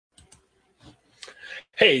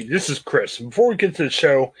Hey, this is Chris. Before we get to the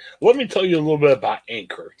show, let me tell you a little bit about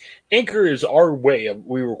Anchor. Anchor is our way of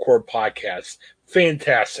we record podcasts.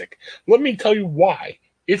 Fantastic. Let me tell you why.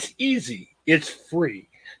 It's easy. It's free.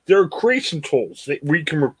 There are creation tools that where you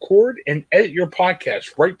can record and edit your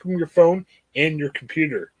podcast right from your phone and your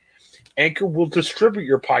computer. Anchor will distribute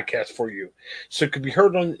your podcast for you, so it can be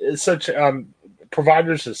heard on such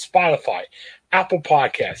providers as Spotify, Apple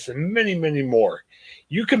Podcasts, and many, many more.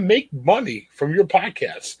 You can make money from your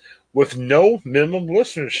podcast with no minimum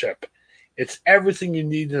listenership. It's everything you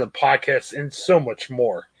need in a podcast and so much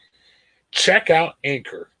more. Check out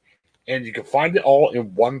Anchor, and you can find it all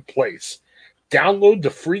in one place. Download the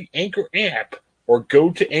free Anchor app or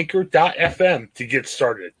go to anchor.fm to get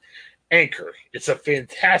started. Anchor, it's a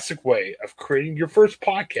fantastic way of creating your first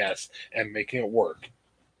podcast and making it work.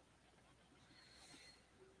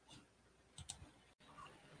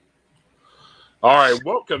 All right,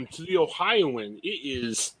 welcome to the Ohioan. It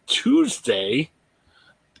is Tuesday.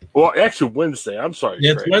 Well, actually Wednesday. I'm sorry.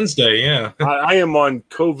 Yeah, it's Wednesday, yeah. I am on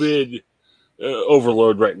COVID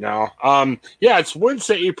overload right now. It's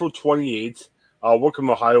Wednesday, April 28th. Welcome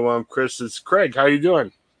to Ohio. I'm Chris. It's Craig. How you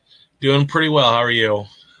doing? Doing pretty well. How are you?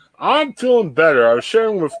 I'm feeling better. I was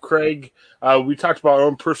sharing with Craig. We talked about our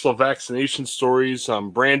own personal vaccination stories.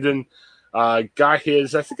 Brandon got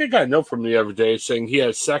his. I think I got a note from the other day saying he had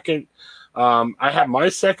a second. I had my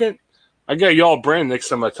second. I got y'all Brandon next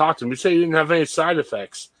time I talked to him. He said he didn't have any side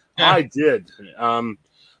effects. Yeah. I did.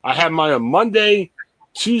 I had mine on Monday,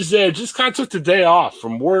 Tuesday. I just kind of took the day off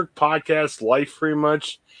from work, podcast, life pretty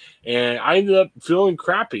much. And I ended up feeling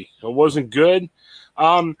crappy. It wasn't good.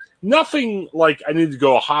 Nothing like I need to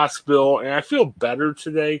go to hospital, and I feel better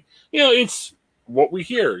today. It's what we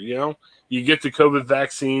hear, You get the COVID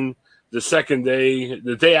vaccine the second day.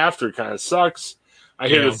 The day after kind of sucks. I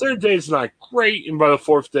hear the third day is not great, and by the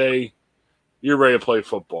fourth day, you're ready to play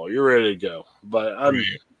football. You're ready to go. But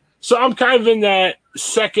So I'm kind of in that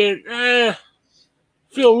second,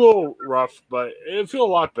 feel a little rough, but it feel a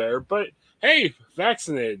lot better. But hey,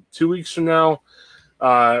 vaccinated 2 weeks from now,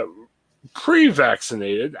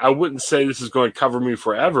 pre-vaccinated. I wouldn't say this is going to cover me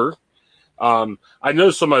forever. I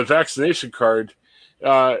noticed on my vaccination card,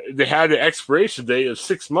 they had an expiration date of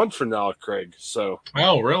 6 months from now, Craig. So.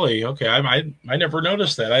 Oh, really? Okay, I never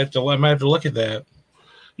noticed that. I might have to look at that.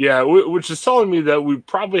 Yeah, which is telling me that we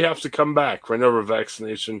probably have to come back for another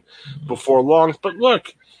vaccination before long. But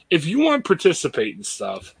look, if you want to participate in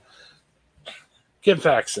stuff, get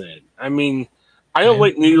vaccinated. I mean, I don't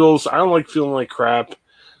like needles. I don't like feeling like crap.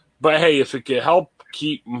 But hey, if it can help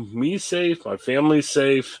keep me safe, my family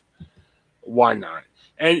safe, why not?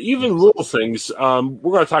 And even little things. We're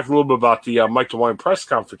going to talk a little bit about the Mike DeWine press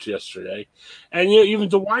conference yesterday. And even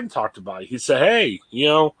DeWine talked about it. He said, hey,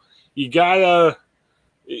 you gotta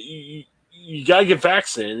get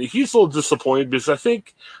vaccinated. He's a little disappointed because I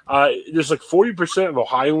think there's like 40% of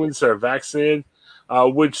Ohioans that are vaccinated,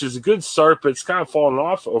 which is a good start, but it's kind of fallen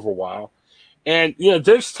off over a while. And,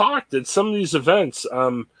 there's talk that some of these events,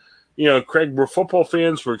 Craig, we're football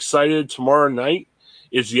fans. We're excited. Tomorrow night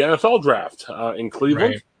is the NFL draft in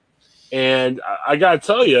Cleveland. Right. And I got to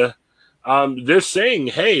tell you, they're saying,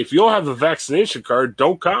 hey, if you don't have a vaccination card,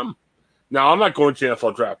 don't come. Now, I'm not going to the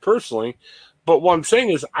NFL draft personally, but what I'm saying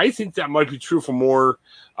is I think that might be true for more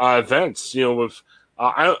events.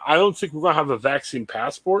 I don't think we're going to have a vaccine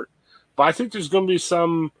passport, but I think there's going to be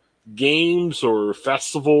some games or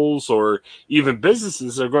festivals or even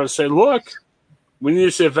businesses that are going to say, look, we need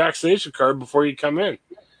to see a vaccination card before you come in.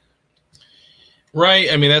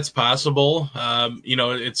 Right. I mean, that's possible.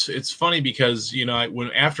 It's funny because,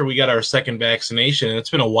 after we got our second vaccination, and it's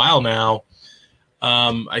been a while now,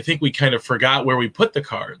 I think we kind of forgot where we put the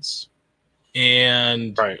cards.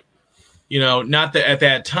 And, right. Not that at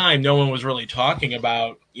that time, no one was really talking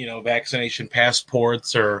about, vaccination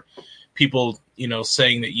passports or people,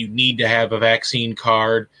 saying that you need to have a vaccine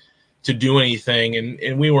card to do anything.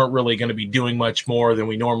 And we weren't really going to be doing much more than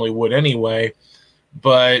we normally would anyway.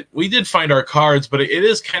 But we did find our cards, but it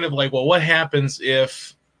is kind of like, well, what happens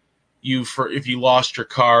if you lost your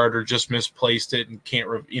card or just misplaced it and can't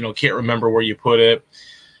remember where you put it?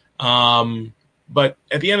 But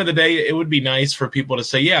at the end of the day, it would be nice for people to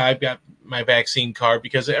say, yeah, I've got my vaccine card,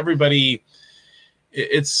 because everybody,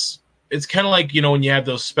 it's kind of like, when you have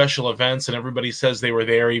those special events and everybody says they were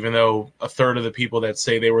there, even though a third of the people that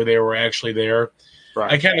say they were there were actually there.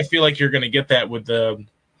 Right. I kind of feel like you're going to get that with the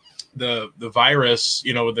virus,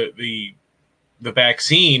 the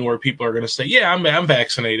vaccine, where people are going to say, yeah, I'm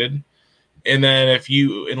vaccinated. And then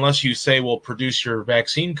unless you say, well, produce your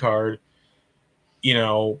vaccine card,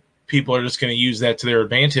 people are just going to use that to their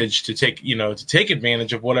advantage to take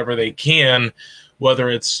advantage of whatever they can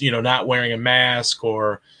whether it's, not wearing a mask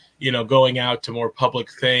or, going out to more public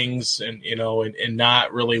things and, and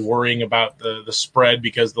not really worrying about the spread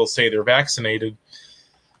because they'll say they're vaccinated.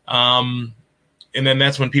 And then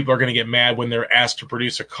that's when people are going to get mad when they're asked to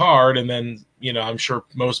produce a card. And then, I'm sure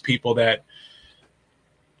most people that,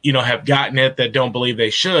 have gotten it that don't believe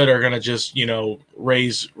they should are going to just,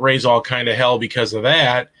 raise all kind of hell because of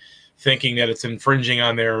that, thinking that it's infringing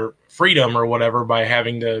on their freedom or whatever by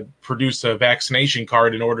having to produce a vaccination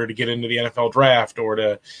card in order to get into the NFL draft or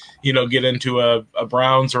to, get into a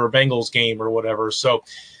Browns or a Bengals game or whatever. So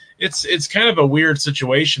it's kind of a weird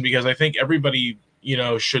situation because I think everybody,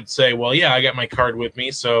 should say, well, yeah, I got my card with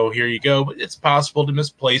me, so here you go. But it's possible to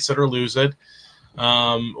misplace it or lose it,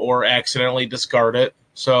 or accidentally discard it.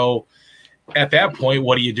 So at that point,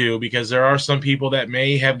 what do you do? Because there are some people that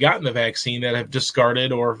may have gotten the vaccine that have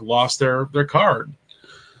discarded or lost their card.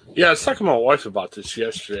 Yeah, I was talking to my wife about this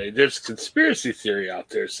yesterday. There's a conspiracy theory out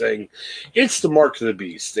there saying it's the mark of the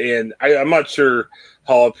beast. And I'm not sure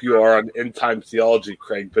how up you are on end-time theology,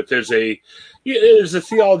 Craig, but there's a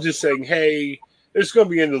theology saying, hey, there's going to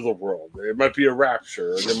be the end of the world. There might be a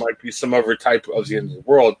rapture, or there might be some other type of the end of the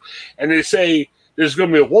world. And they say there's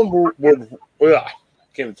going to be one world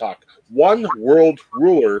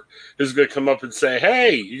ruler who's going to come up and say,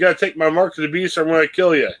 hey, you got to take my mark of the beast or I'm going to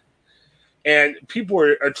kill you. And people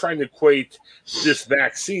are trying to equate this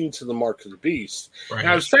vaccine to the mark of the beast. Right. And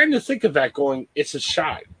I was trying to think of that going, it's a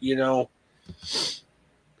shot, we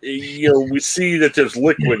see that there's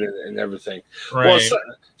liquid in it and everything. Right. Well,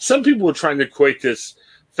 some people are trying to equate this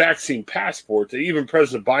vaccine passport that even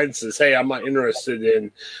President Biden says, hey, I'm not interested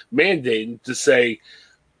in mandating, to say,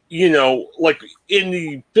 like in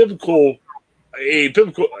the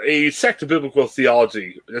a sect of biblical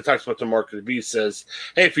theology that talks about the mark of the beast says,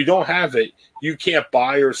 hey, if you don't have it, you can't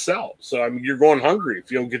buy or sell. So, you're going hungry if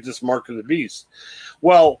you don't get this mark of the beast.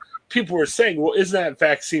 Well, people are saying, well, isn't that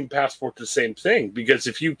vaccine passport the same thing? Because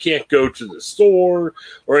if you can't go to the store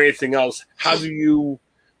or anything else, how do you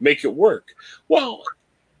make it work? Well,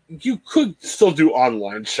 you could still do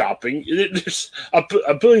online shopping. There's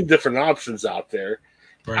a billion different options out there.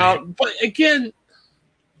 Right. But again,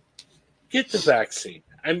 get the vaccine.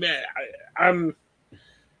 I'm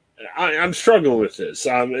struggling with this.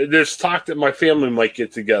 There's talk that my family might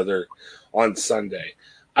get together on Sunday.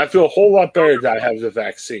 I feel a whole lot better that I have the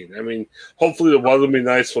vaccine. Hopefully the weather will be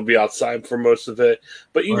nice. We'll be outside for most of it.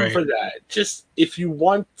 But even for that, just if you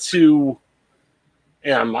want to,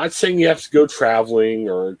 and I'm not saying you have to go traveling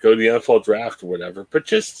or go to the NFL draft or whatever, but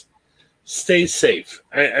just stay safe.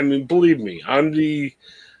 Believe me, I'm the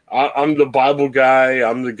Bible guy.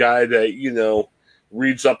 I'm the guy that,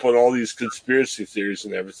 reads up on all these conspiracy theories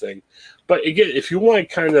and everything. But again, if you want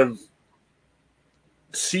to kind of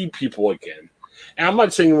see people again, and I'm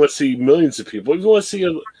not saying you want to see millions of people, if you want to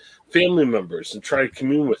see family members and try to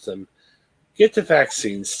commune with them, get the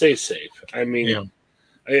vaccine, stay safe. I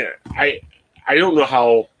don't know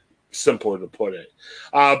how simple to put it.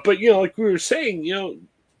 But, like we were saying,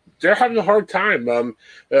 they're having a hard time.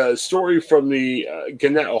 A story from the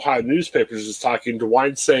Gannett, Ohio newspapers is talking to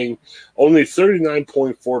Wine saying only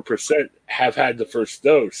 39.4% have had the first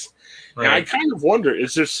dose. Right. And I kind of wonder,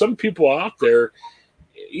 is there some people out there,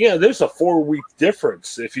 there's a 4-week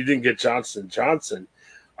difference if you didn't get Johnson & Johnson.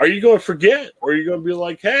 Are you going to forget? Or are you going to be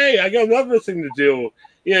like, hey, I got another thing to do?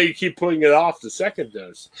 You keep putting it off the second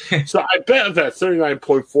dose. So I bet that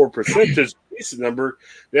 39.4% is a decent number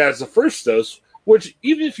that has the first dose, which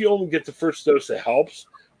even if you only get the first dose, it helps,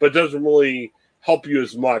 but doesn't really help you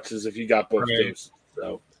as much as if you got both doses.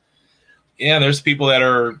 So, yeah, there's people that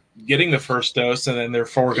are getting the first dose and then they're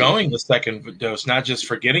foregoing the second dose, not just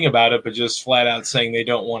forgetting about it, but just flat out saying they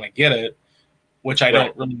don't want to get it, which I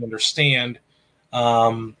don't really understand.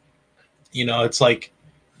 It's like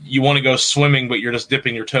you want to go swimming, but you're just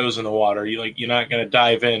dipping your toes in the water. You're not going to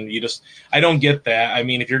dive in. I don't get that.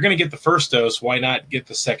 If you're going to get the first dose, why not get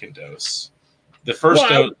the second dose? The first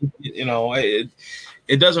dose, it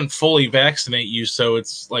doesn't fully vaccinate you, so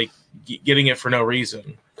it's like getting it for no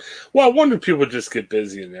reason. Well, I wonder if people just get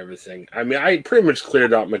busy and everything. I pretty much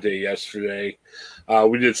cleared out my day yesterday.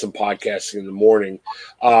 We did some podcasting in the morning.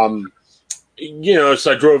 So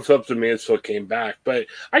I drove up to Mansfield, came back. But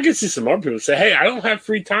I can see some other people say, hey, I don't have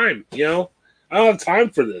free time. I don't have time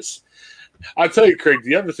for this. I'll tell you, Craig,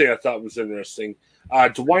 the other thing I thought was interesting,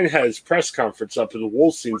 DeWine had his press conference up at the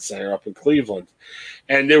Wolstein Center up in Cleveland.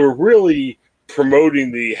 And they were really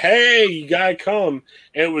promoting hey, you got to come.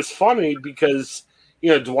 And it was funny because,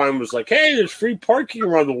 DeWine was like, hey, there's free parking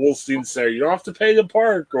around the Wolstein Center. You don't have to pay to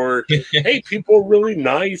park. Or, hey, people are really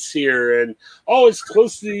nice here. And, it's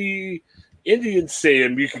close to Indian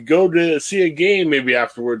Stadium. You could go to see a game maybe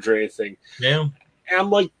afterwards or anything. Yeah. And I'm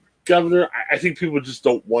like, Governor, I think people just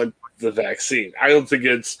don't want the vaccine. I don't think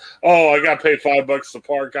it's, oh, I got to pay $5 to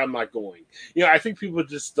park. I'm not going. I think people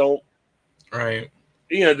just don't. Right.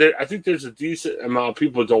 I think there's a decent amount of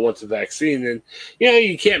people who don't want the vaccine. And,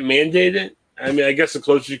 you can't mandate it. I mean, I guess the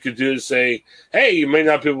closest you could do is say, hey, you may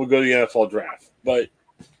not be able to go to the NFL draft. But,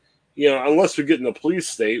 unless we get in a police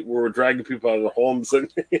state where we're dragging people out of their homes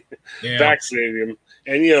and vaccinating them.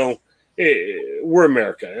 And, we're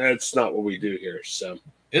America. That's not what we do here. So.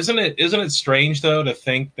 Isn't it strange, though, to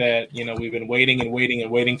think that, we've been waiting and waiting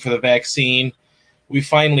and waiting for the vaccine. We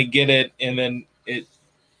finally get it, and then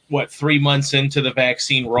 3 months into the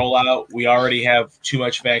vaccine rollout, we already have too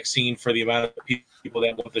much vaccine for the amount of people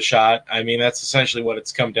that want the shot. I mean, that's essentially what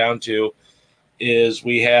it's come down to, is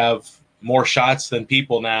we have more shots than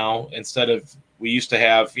people now. Instead of, we used to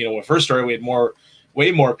have, when it first started, we had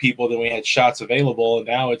way more people than we had shots available, and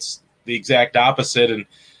now it's the exact opposite. And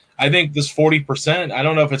I think this 40%, I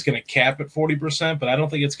don't know if it's going to cap at 40%, but I don't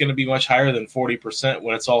think it's going to be much higher than 40%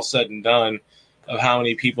 when it's all said and done of how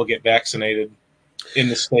many people get vaccinated in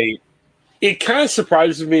the state. It kind of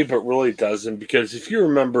surprises me, but really doesn't, because if you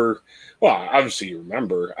remember, well, obviously you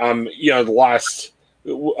remember, the last,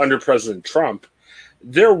 under President Trump,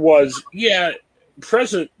 there was,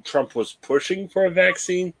 President Trump was pushing for a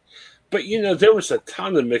vaccine, but, there was a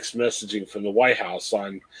ton of mixed messaging from the White House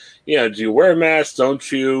on, do you wear a mask?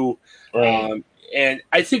 Don't you? Right. And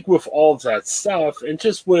I think with all of that stuff, and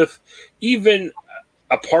just with even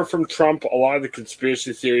apart from Trump, a lot of the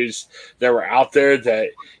conspiracy theories that were out there that,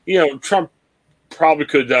 Trump probably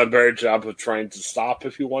could have done a better job of trying to stop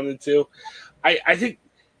if he wanted to. I think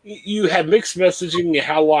you had mixed messaging. You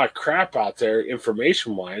had a lot of crap out there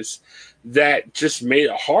information-wise that just made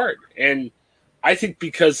it hard. And I think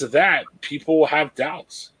because of that, people will have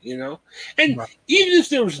doubts, And even if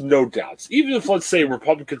there was no doubts, even if, let's say,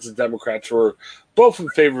 Republicans and Democrats were both in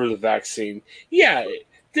favor of the vaccine,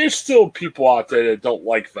 there's still people out there that don't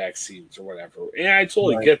like vaccines or whatever. And I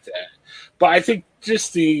totally get that. But I think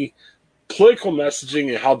just the political messaging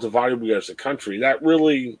and how divided we are as a country, that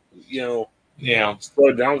really,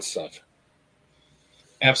 slowed down stuff.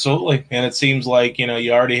 Absolutely. And it seems like, you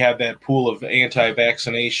already have that pool of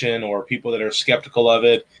anti-vaccination or people that are skeptical of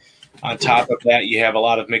it. On top of that, you have a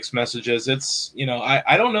lot of mixed messages. It's,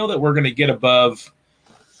 I don't know that we're going to get above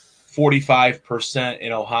 45%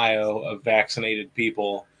 in Ohio of vaccinated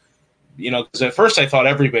people, because at first I thought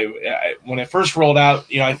everybody, when it first rolled out,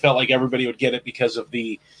 I felt like everybody would get it because of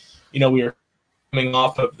the, we were coming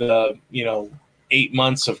off of the, 8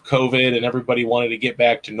 months of COVID and everybody wanted to get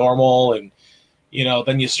back to normal. And,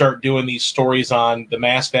 then you start doing these stories on the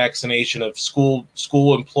mass vaccination of school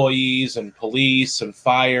employees and police and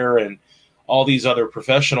fire and all these other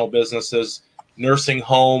professional businesses, nursing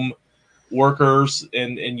home workers,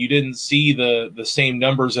 and you didn't see the same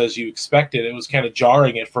numbers as you expected. It was kind of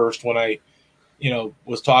jarring at first when I,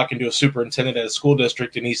 was talking to a superintendent at a school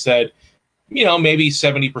district, and he said, maybe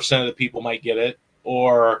 70% of the people might get it,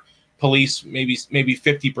 or police, maybe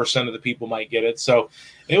 50% of the people might get it. So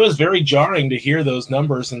it was very jarring to hear those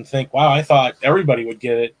numbers and think, wow, I thought everybody would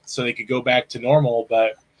get it so they could go back to normal.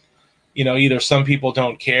 But, either some people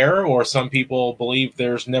don't care or some people believe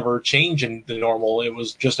there's never change in the normal. It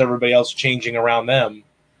was just everybody else changing around them.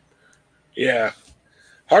 Yeah.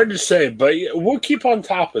 Hard to say, but we'll keep on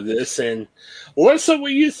top of this and let us know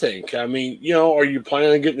what you think. I mean, are you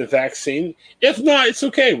planning on getting the vaccine? If not, it's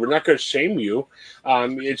okay. We're not going to shame you.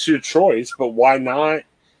 It's your choice, but why not?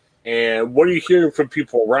 And what are you hearing from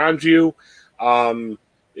people around you? I'm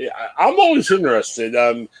always interested.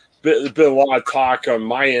 There's been a lot of talk on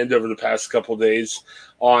my end over the past couple of days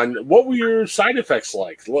on what were your side effects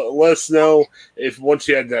like. Let us know if once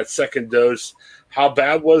you had that second dose, how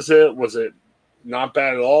bad was it? Was it not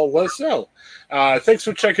bad at all? Let us know. Thanks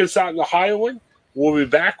for checking us out in Ohioan. We'll be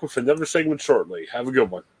back with another segment shortly. Have a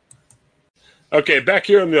good one. Okay, back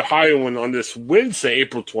here on the Ohioan on this Wednesday,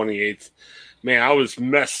 April 28th. Man, I was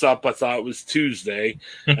messed up. I thought it was Tuesday.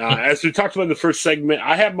 As we talked about in the first segment,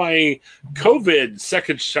 I had my COVID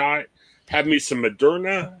second shot, had me some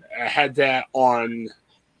Moderna. I had that on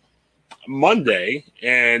Monday,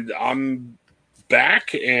 and I'm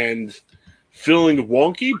back and feeling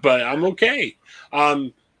wonky, but I'm okay.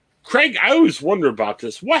 Craig, I always wonder about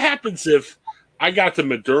this. What happens if I got the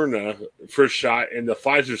Moderna first shot and the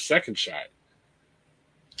Pfizer second shot?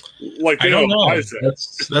 Like, I don't know.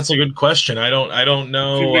 That's a good question. I don't know. I don't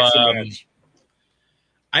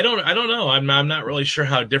know. I'm not really sure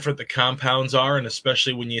how different the compounds are, and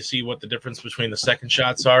especially when you see what the difference between the second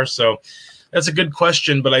shots are. So that's a good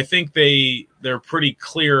question, but I think they're pretty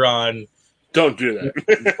clear on don't do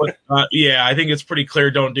that. But, yeah, I think it's pretty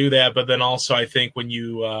clear don't do that. But then also, I think when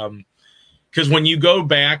you because when you go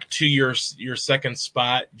back to your second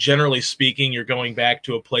spot, generally speaking, you're going back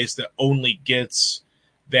to a place that only gets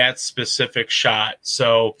that specific shot.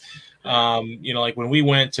 So, like when we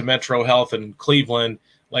went to Metro Health in Cleveland,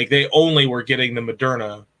 like they only were getting the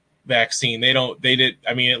Moderna vaccine.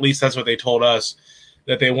 I mean, at least that's what they told us,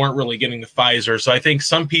 that they weren't really getting the Pfizer. So I think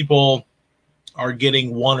some people are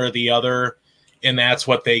getting one or the other, and that's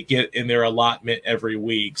what they get in their allotment every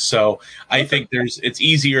week. So I think it's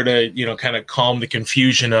easier to, kind of calm the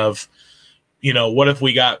confusion of, what if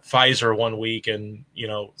we got Pfizer one week and,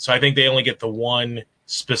 so I think they only get the one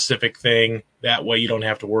specific thing. That way you don't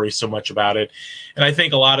have to worry so much about it. And I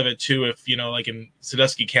think a lot of it too, if, like in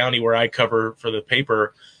Sandusky County where I cover for the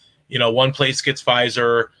paper, one place gets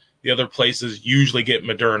Pfizer, the other places usually get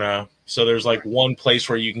Moderna. So there's like one place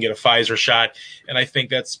where you can get a Pfizer shot. And I think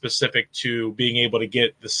that's specific to being able to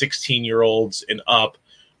get the 16-year-olds and up,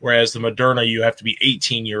 whereas the Moderna, you have to be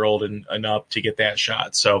 18-year-old and up to get that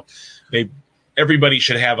shot. So everybody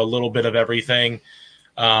should have a little bit of everything.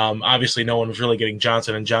 Obviously, no one's really getting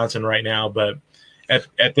Johnson & Johnson right now, but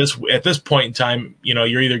at this point in time,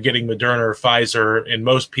 you're either getting Moderna or Pfizer, and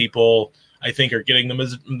most people, I think, are getting the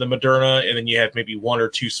Moderna, and then you have maybe one or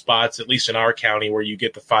two spots, at least in our county, where you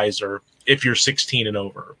get the Pfizer if you're 16 and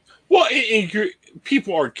over. Well,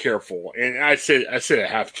 people are careful, and I said it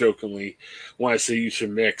half jokingly when I say you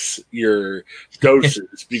should mix your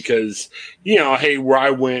doses because, hey, where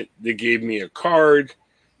I went, they gave me a card,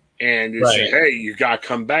 and they said, hey, you got to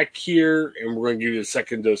come back here, and we're going to give you a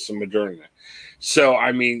second dose of Moderna. So,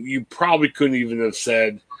 I mean, you probably couldn't even have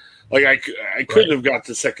said, like, I couldn't have got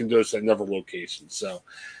the second dose at another location. So,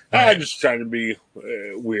 I'm just trying to be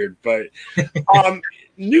weird. But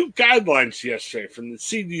new guidelines yesterday from the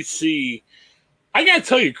CDC. I got to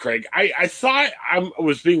tell you, Craig, I thought I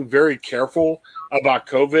was being very careful about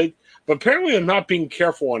COVID, but apparently I'm not being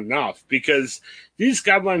careful enough because these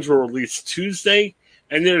guidelines were released Tuesday,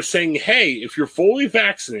 and they're saying, hey, if you're fully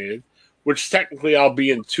vaccinated, which technically I'll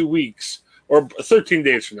be in 2 weeks, or 13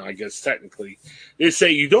 days from now, I guess, technically, they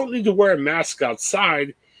say you don't need to wear a mask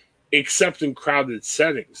outside except in crowded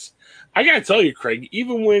settings. I got to tell you, Craig,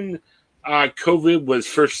 even when COVID was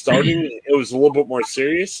first starting, it was a little bit more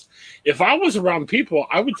serious. If I was around people,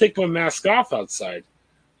 I would take my mask off outside.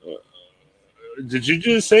 Did you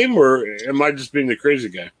do the same, or am I just being the crazy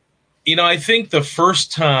guy? I think the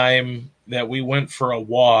first time that we went for a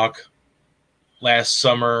walk last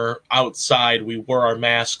summer outside, we wore our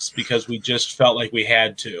masks because we just felt like we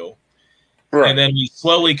had to. Right. And then we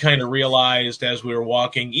slowly kind of realized as we were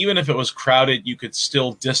walking, even if it was crowded, you could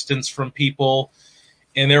still distance from people.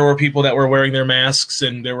 And there were people that were wearing their masks,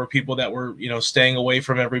 and there were people that were, staying away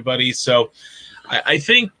from everybody. So I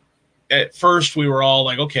think at first we were all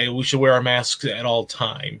like, okay, we should wear our masks at all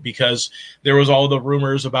time because there was all the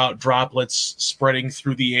rumors about droplets spreading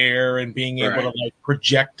through the air and being able to like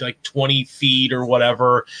project like 20 feet or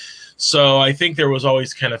whatever. So I think there was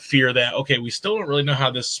always kind of fear that, okay, we still don't really know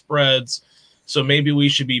how this spreads. So maybe we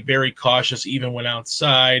should be very cautious even when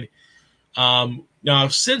outside. Now,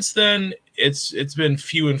 since then, it's been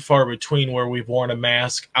few and far between where we've worn a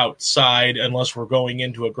mask outside unless we're going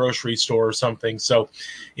into a grocery store or something. So,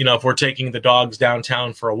 if we're taking the dogs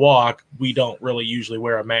downtown for a walk, we don't really usually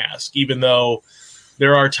wear a mask, even though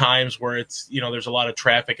there are times where it's, there's a lot of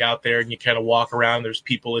traffic out there and you kind of walk around. There's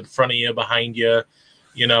people in front of you, behind you,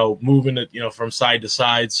 moving it, from side to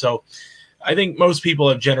side. So I think most people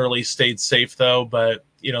have generally stayed safe, though. But,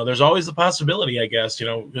 there's always the possibility, I guess,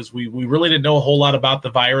 because we really didn't know a whole lot about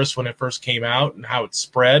the virus when it first came out and how it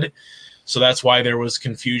spread. So that's why there was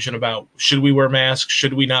confusion about should we wear masks?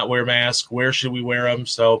 Should we not wear masks? Where should we wear them?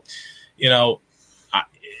 So,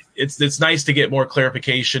 it's nice to get more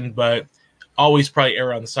clarification, but always probably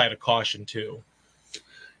err on the side of caution, too.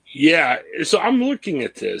 Yeah. So I'm looking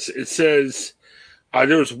at this. It says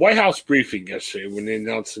there was a White House briefing yesterday when they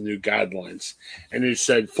announced the new guidelines. And it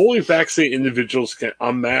said fully vaccinated individuals can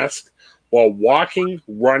unmask while walking,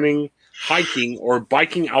 running, hiking, or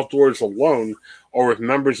biking outdoors alone or with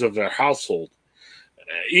members of their household.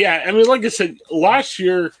 Yeah, I mean, like I said, last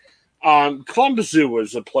year, Columbus Zoo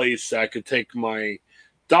was a place that I could take my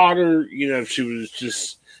daughter, if she was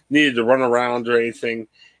just needed to run around or anything.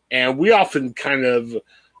 And we often kind of,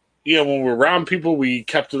 when we're around people, we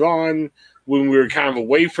kept it on. When we were kind of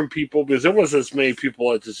away from people, because there wasn't as many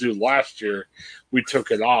people at the zoo last year, we took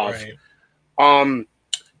it off. Right.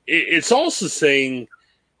 It's also saying,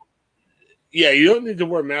 you don't need to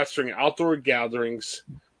wear masks during outdoor gatherings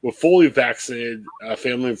with fully vaccinated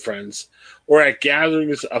family and friends, or at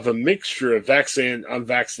gatherings of a mixture of vaccinated and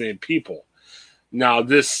unvaccinated people. Now,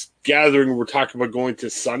 this gathering we're talking about going to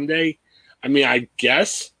Sunday, I mean, I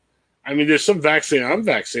guess. I mean, there's some vaccinated and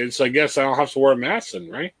unvaccinated, so I guess I don't have to wear a mask then,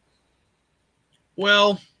 right?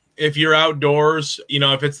 Well, if you're outdoors,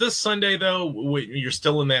 if it's this Sunday though, you're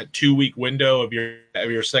still in that 2 week window of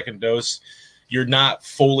your second dose. You're not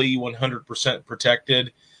fully 100%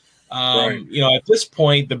 protected. Right. At this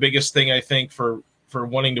point, the biggest thing I think for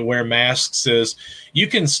wanting to wear masks is you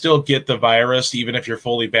can still get the virus even if you're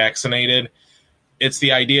fully vaccinated. It's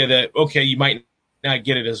the idea that, okay, you might not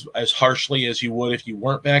get it as harshly as you would if you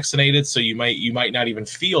weren't vaccinated, so you might not even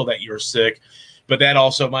feel that you're sick, but that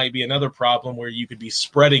also might be another problem where you could be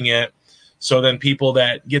spreading it. So then people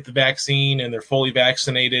that get the vaccine and they're fully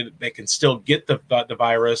vaccinated, they can still get the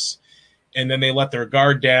virus, and then they let their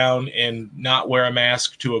guard down and not wear a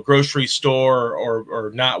mask to a grocery store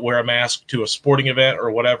or not wear a mask to a sporting event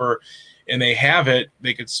or whatever, and they have it,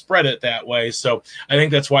 they could spread it that way. So I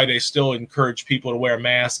think that's why they still encourage people to wear a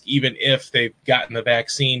mask, even if they've gotten the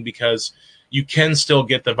vaccine, because you can still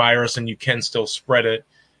get the virus and you can still spread it.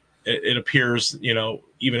 It appears,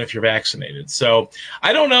 even if you're vaccinated. So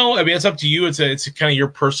I don't know. I mean, it's up to you. It's kind of your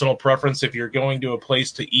personal preference. If you're going to a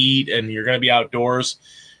place to eat and you're going to be outdoors,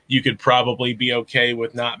 you could probably be okay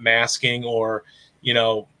with not masking, or,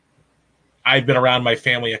 I've been around my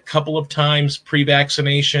family a couple of times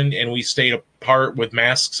pre-vaccination and we stayed apart with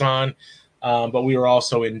masks on, but we were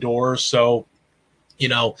also indoors. So,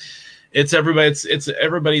 it's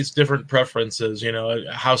everybody's different preferences.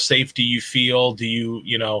 How safe do you feel? Do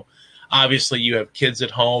you, obviously you have kids at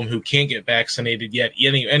home who can't get vaccinated yet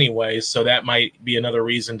anyway. So that might be another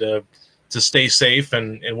reason to stay safe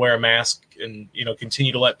and wear a mask and,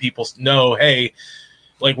 continue to let people know, hey,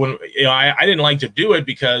 like when, I didn't like to do it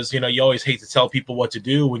because, you always hate to tell people what to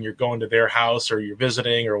do when you're going to their house or you're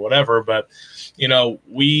visiting or whatever. But,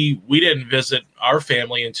 we didn't visit our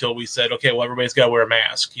family until we said, okay, well, everybody's got to wear a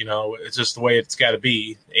mask. It's just the way it's got to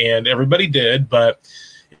be. And everybody did, but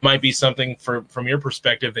it might be something from your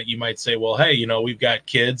perspective that you might say, well, hey, we've got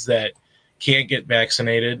kids that can't get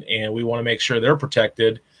vaccinated and we want to make sure they're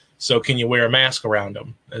protected. So can you wear a mask around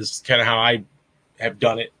them? Is kind of how I have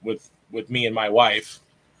done it with me and my wife.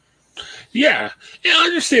 Yeah, I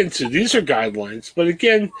understand too. These are guidelines, but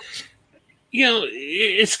again,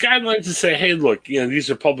 it's guidelines to say, hey, look, these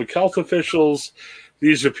are public health officials.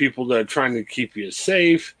 These are people that are trying to keep you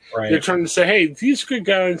safe. Right. They're trying to say, hey, these are good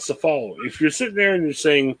guidelines to follow. If you're sitting there and you're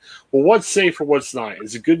saying, well, what's safe or what's not?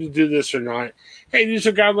 Is it good to do this or not? Hey, these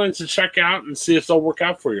are guidelines to check out and see if they'll work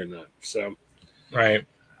out for you or not. So, right.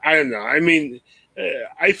 I don't know. I mean,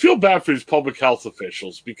 I feel bad for these public health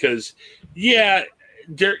officials because,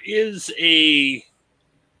 there is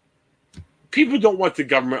people don't want the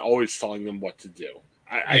government always telling them what to do.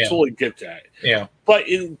 I totally get that. Yeah. But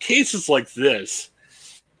in cases like this,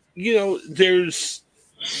 there's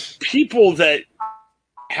people that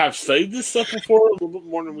have studied this stuff before a little bit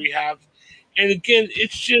more than we have. And again,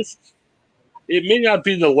 it may not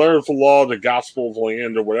be the letter of the law, the gospel of the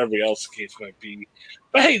land, or whatever else the case might be.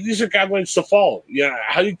 But hey, these are guidelines to follow.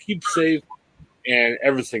 How do you keep safe and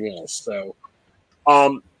everything else? So,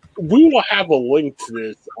 we will have a link to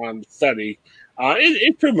this on the study.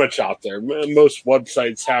 It's pretty much out there. Most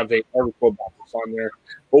websites have an article about this on there,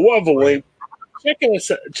 but we'll have a link. Check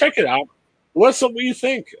it out. Let us know what you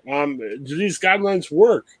think. Do these guidelines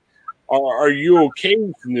work? Are you okay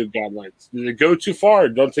with the new guidelines? Do they go too far?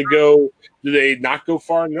 Do they not go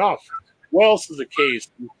far enough? What else is the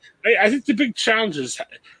case? I think the big challenge is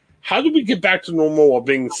how do we get back to normal while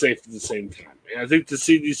being safe at the same time? And I think the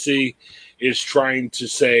CDC is trying to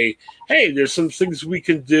say, hey, there's some things we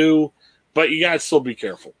can do, but you got to still be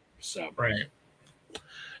careful. So, right.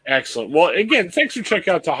 Excellent. Well, again, thanks for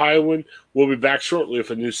checking out the Ohioan. We'll be back shortly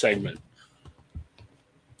with a new segment.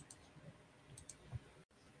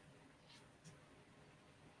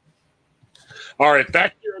 All right,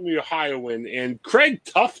 back here in the Ohioan, and Craig,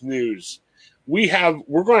 tough news. We're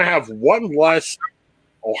going to have one less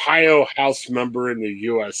Ohio House member in the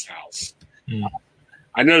U.S. House.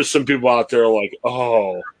 I know some people out there are like,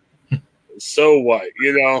 oh, so what?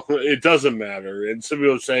 It doesn't matter. And some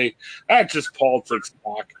people say, that's just politics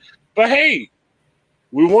talk. But hey,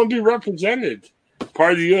 we want to be represented.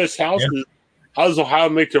 Part of the U.S. House is how does Ohio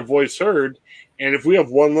make their voice heard? And if we have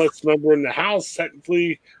one less member in the House,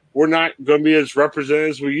 technically we're not going to be as represented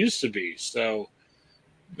as we used to be. So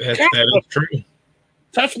that is true.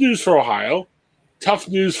 Tough news for Ohio. Tough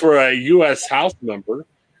news for a U.S. House member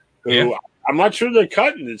who I'm not sure they're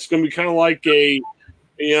cutting. It's going to be kind of like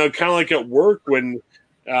at work when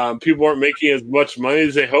People aren't making as much money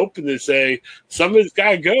as they hope, and they say somebody's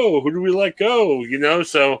got to go. Who do we let go?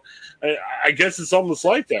 So I guess it's almost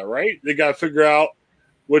like that, right? They got to figure out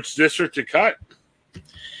which district to cut.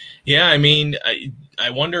 Yeah, I mean, I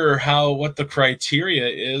wonder what the criteria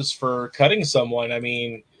is for cutting someone. I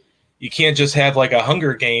mean, you can't just have like a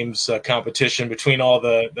Hunger Games competition between all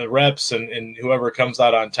the reps and whoever comes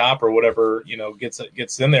out on top or whatever,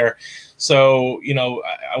 gets in there. So,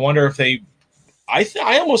 I wonder if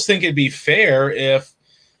I almost think it'd be fair if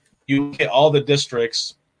you look at all the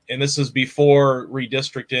districts, and this is before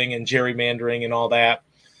redistricting and gerrymandering and all that.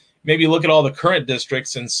 Maybe look at all the current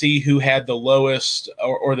districts and see who had the lowest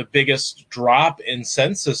or the biggest drop in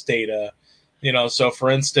census data. So for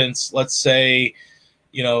instance, let's say,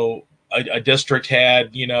 a district had,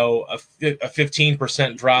 a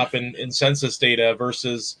 15% drop in census data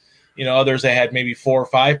versus, others that had maybe 4 or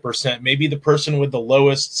 5%. Maybe the person with the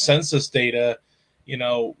lowest census data,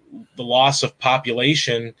 the loss of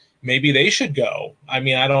population, maybe they should go. I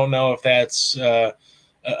mean, I don't know if that's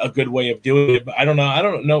a good way of doing it, but I don't know. I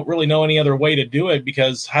don't really know any other way to do it,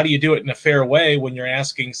 because how do you do it in a fair way when you're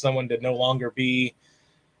asking someone to no longer be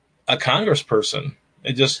a congressperson?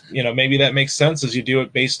 It just, maybe that makes sense as you do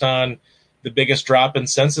it based on the biggest drop in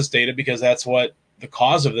census data, because that's what the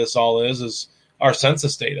cause of this all is our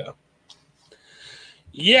census data.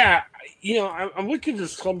 Yeah, I'm looking at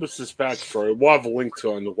this Columbus Dispatch story. We'll have a link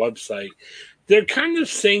to it on the website. They're kind of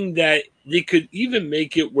saying that they could even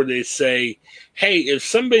make it where they say, hey, if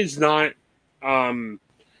somebody's not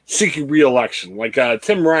seeking re-election, like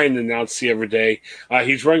Tim Ryan announced the other day,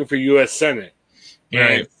 he's running for U.S. Senate.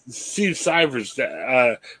 Right. And Steve Stivers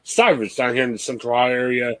down here in the Central Ohio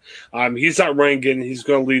area, he's not running again. He's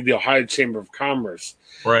going to lead the Ohio Chamber of Commerce.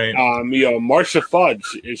 Right. Marcia Fudge,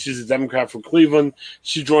 she's a Democrat from Cleveland.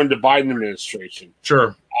 She joined the Biden administration.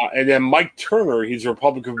 Sure. And then Mike Turner, he's a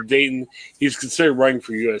Republican from Dayton. He's considered running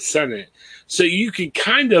for U.S. Senate. So you can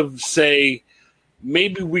kind of say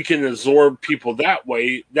maybe we can absorb people that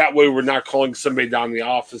way. That way we're not calling somebody down the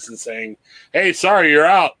office and saying, hey, sorry, you're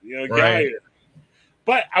out. Get out of here.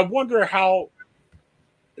 But I wonder how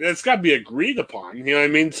that's got to be agreed upon. You know what I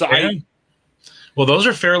mean? So yeah. Well, those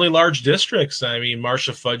are fairly large districts. I mean,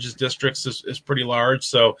 Marcia Fudge's districts is pretty large.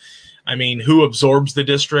 So, I mean, who absorbs the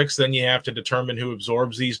districts? Then you have to determine who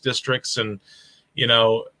absorbs these districts. And,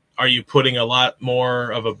 are you putting a lot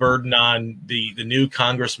more of a burden on the new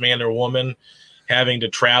congressman or woman having to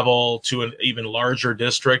travel to an even larger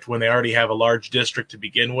district when they already have a large district to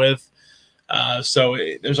begin with? So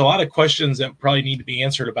there's a lot of questions that probably need to be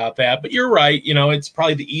answered about that. But you're right. It's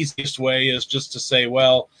probably the easiest way is just to say,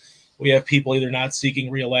 well, we have people either not seeking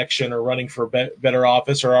re-election or running for better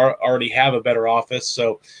office or already have a better office.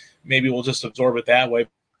 So maybe we'll just absorb it that way.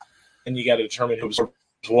 And you got to determine who absorbs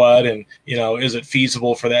what. And, is it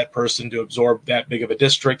feasible for that person to absorb that big of a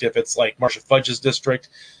district if it's like Marcia Fudge's district?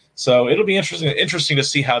 So it'll be interesting to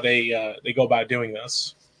see how they go about doing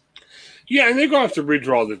this. Yeah, and they're going to have to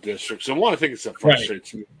redraw the districts. And one of the things that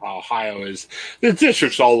frustrates me about Ohio is the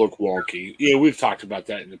districts all look wonky. We've talked about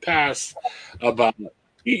that in the past about,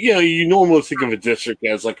 you normally think of a district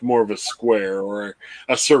as like more of a square or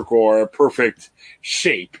a circle or a perfect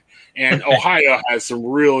shape. And Ohio has some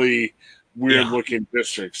really weird-looking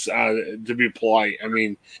districts, to be polite. I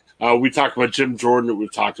mean, we talked about Jim Jordan that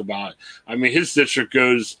we've talked about. I mean, his district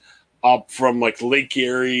goes up from like Lake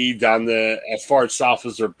Erie down as far south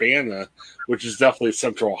as Urbana, which is definitely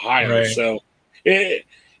Central Ohio. Right. So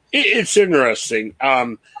it's interesting.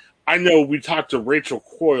 I know we talked to Rachel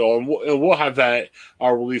Coyle, and we'll have that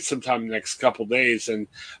released sometime in the next couple of days. And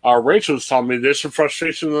Rachel was telling me there's some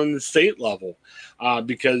frustration on the state level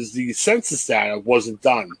because the census data wasn't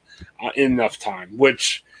done in enough time,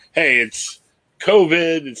 which, hey, it's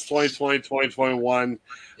COVID, it's 2020, 2021.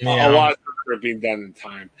 A lot of things are being done in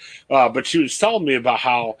time. But she was telling me about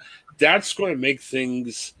how that's going to make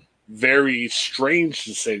things very strange,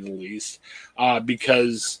 to say the least,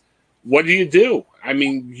 because what do? I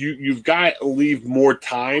mean, you've got to leave more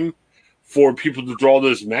time for people to draw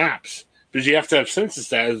those maps, because you have to have census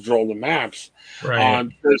data to draw the maps. Right.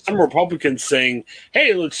 There's some Republicans saying,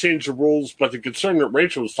 hey, let's change the rules. But the concern that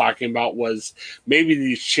Rachel was talking about was maybe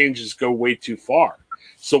these changes go way too far.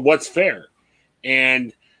 So what's fair?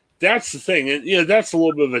 And that's the thing. And, that's a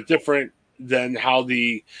little bit of a different than how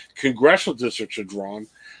the congressional districts are drawn.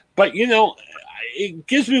 But, it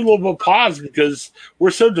gives me a little bit of pause because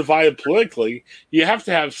we're so divided politically. You have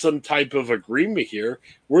to have some type of agreement here.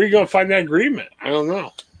 Where are you going to find that agreement? I don't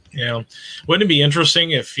know. Yeah. Wouldn't it be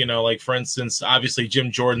interesting if, like, for instance, obviously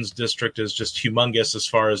Jim Jordan's district is just humongous as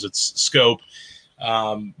far as its scope.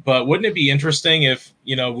 But wouldn't it be interesting if,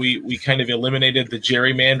 we kind of eliminated the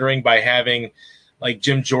gerrymandering by having like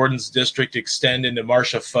Jim Jordan's district extend into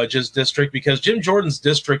Marcia Fudge's district? Because Jim Jordan's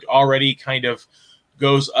district already kind of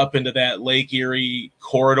goes up into that Lake Erie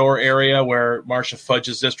corridor area where Marcia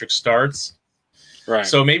Fudge's district starts. Right.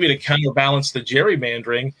 So maybe to counterbalance the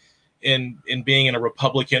gerrymandering in being in a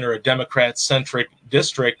Republican or a Democrat centric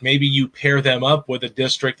district, maybe you pair them up with a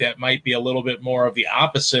district that might be a little bit more of the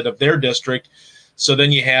opposite of their district. So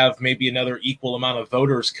then you have maybe another equal amount of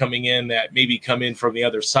voters coming in that maybe come in from the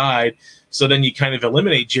other side. So then you kind of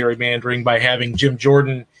eliminate gerrymandering by having Jim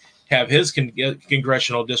Jordan have his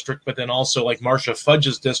congressional district, but then also like Marcia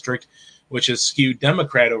Fudge's district, which is skewed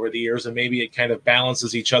Democrat over the years, and maybe it kind of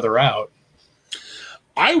balances each other out.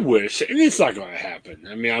 I wish, and it's not going to happen.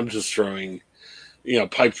 I mean, I'm just throwing,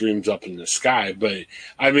 pipe dreams up in the sky. But,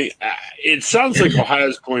 I mean, it sounds like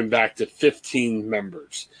Ohio's going back to 15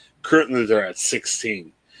 members. Currently, they're at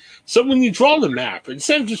 16. So when you draw the map,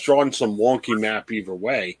 instead of just drawing some wonky map either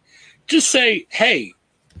way, just say, hey,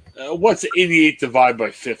 what's 88 divided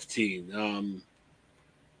by 15?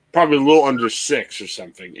 Probably a little under 6 or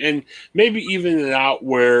something. And maybe even it out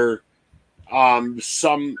where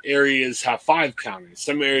some areas have 5 counties.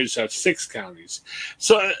 Some areas have 6 counties.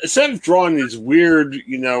 So instead of drawing these weird,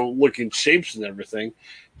 looking shapes and everything,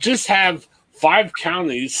 just have 5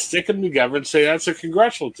 counties, stick them together and say that's a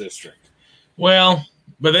congressional district. Well,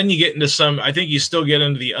 but then you get into I think you still get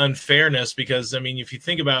into the unfairness because, I mean, if you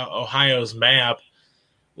think about Ohio's map,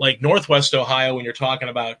 like Northwest Ohio, when you're talking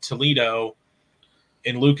about Toledo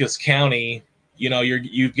in Lucas County,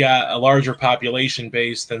 you've got a larger population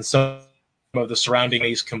base than some of the surrounding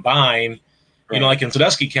counties combined. Right. Like in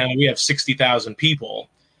Sandusky County, we have 60,000 people.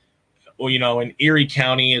 Well, in Erie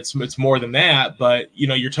County, it's more than that. But,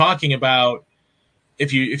 you're talking about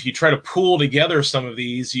if you try to pool together some of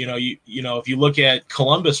these, if you look at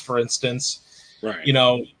Columbus, for instance, right.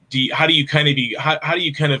 How do you kind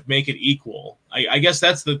of make it equal? I guess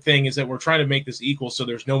that's the thing, is that we're trying to make this equal so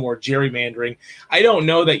there's no more gerrymandering. I don't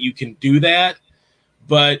know that you can do that,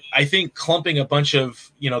 but I think clumping a bunch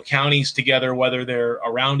of, counties together, whether they're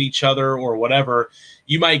around each other or whatever,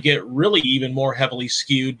 you might get really even more heavily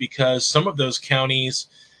skewed because some of those counties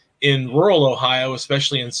in rural Ohio,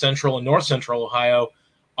 especially in central and north central Ohio,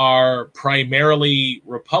 are primarily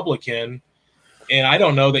Republican. And I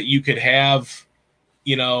don't know that you could have,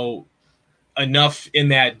 enough in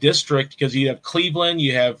that district because you have Cleveland,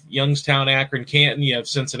 you have Youngstown, Akron, Canton, you have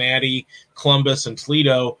Cincinnati, Columbus, and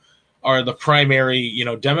Toledo are the primary,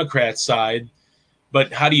 Democrat side.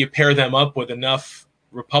 But how do you pair them up with enough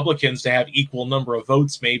Republicans to have equal number of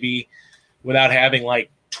votes, maybe, without having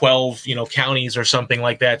like 12, counties or something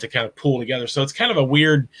like that to kind of pool together? So it's kind of a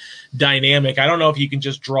weird dynamic. I don't know if you can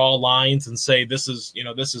just draw lines and say this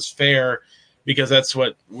is fair, because that's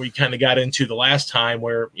what we kind of got into the last time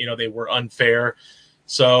where, they were unfair.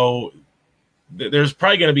 So there's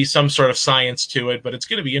probably going to be some sort of science to it, but it's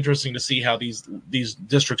going to be interesting to see how these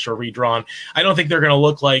districts are redrawn. I don't think they're going to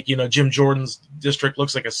look like, Jim Jordan's district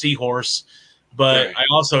looks like a seahorse, but right. I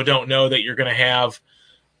also don't know that you're going to have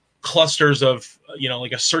clusters of,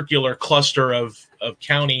 like a circular cluster of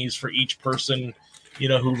counties for each person,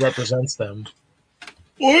 who represents them.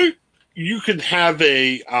 Or you could have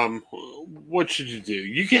what should you do?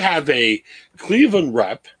 You could have a Cleveland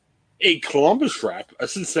rep, a Columbus rep, a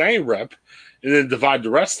Cincinnati rep, and then divide the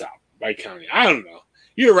rest out by county. I don't know.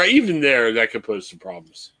 You're right. Even there, that could pose some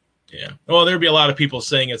problems. Yeah. Well, there'd be a lot of people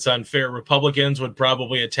saying it's unfair. Republicans would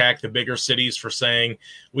probably attack the bigger cities for saying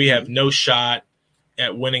we have no shot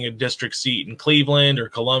at winning a district seat in Cleveland or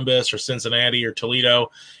Columbus or Cincinnati or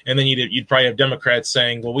Toledo. And then you'd probably have Democrats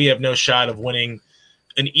saying, well, we have no shot of winning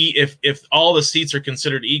if all the seats are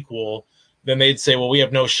considered equal, then they'd say, well, we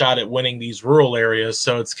have no shot at winning these rural areas.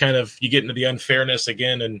 So it's kind of, you get into the unfairness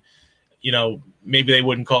again, and, maybe they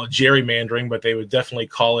wouldn't call it gerrymandering, but they would definitely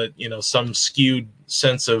call it, some skewed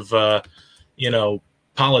sense of,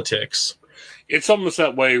 politics. It's almost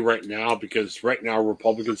that way right now, because right now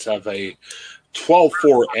Republicans have a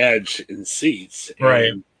 12-4 edge in seats.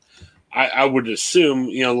 Right. I would assume,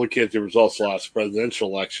 looking at the results of the last presidential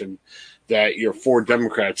election, that your 4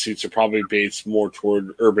 Democrat seats are probably based more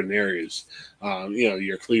toward urban areas.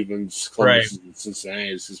 Your Cleveland's, Columbus, right, and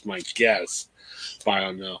Cincinnati's is my guess. But I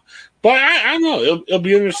don't know. But I don't know. It'll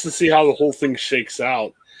be interesting to see how the whole thing shakes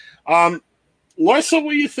out. Larsa,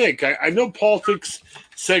 what do you think? I know politics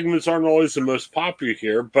segments aren't always the most popular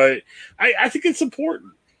here, but I think it's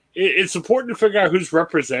important. It's important to figure out who's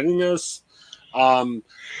representing us.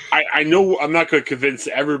 I know I'm not going to convince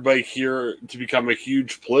everybody here to become a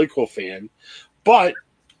huge political fan, but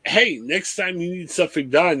hey, next time you need something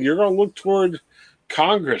done, you're going to look toward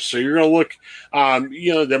Congress. So you're going to look,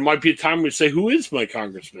 there might be a time we say, who is my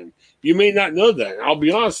congressman? You may not know that. And I'll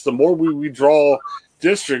be honest, the more we redraw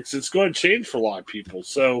districts, it's going to change for a lot of people.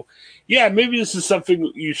 So, yeah, maybe this is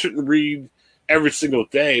something you shouldn't read every single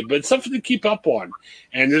day, but it's something to keep up on.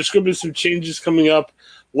 And there's going to be some changes coming up.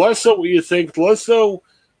 Let us know what you think. Let us know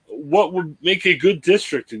what would make a good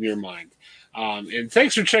district in your mind. And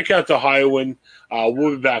thanks for checking out the Ohioan.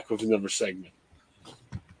 We'll be back with another segment.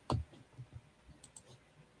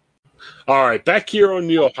 All right, back here on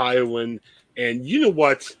the Ohioan. And you know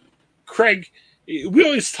what, Craig, we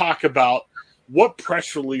always talk about what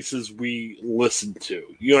press releases we listen to.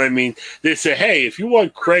 You know what I mean? They say, hey, if you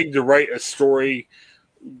want Craig to write a story,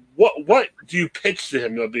 what do you pitch to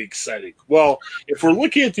him that'll be exciting? Well, if we're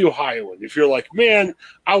looking at the Ohioan, if you're like, man,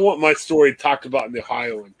 I want my story talked about in the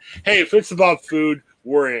Ohioan. Hey, if it's about food,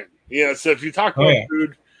 we're in. So if you talk about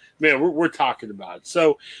food, man, we're talking about it.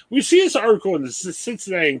 So we see this article in the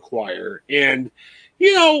Cincinnati Enquirer, and,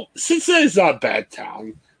 Cincinnati's not a bad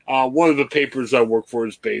town. One of the papers I work for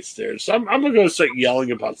is based there. So I'm going to start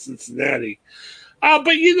yelling about Cincinnati. But,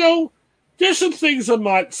 there's some things I'm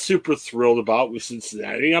not super thrilled about with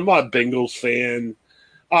Cincinnati. I'm not a Bengals fan.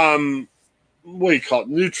 What do you call it?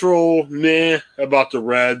 Neutral, meh, about the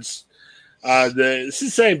Reds. The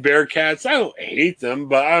Cincinnati Bearcats, I don't hate them,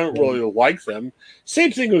 but I don't really like them.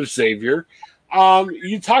 Same thing with Xavier.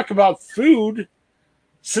 You talk about food.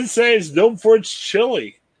 Cincinnati is known for its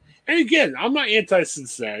chili. And again, I'm not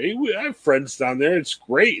anti-Cincinnati. I have friends down there. It's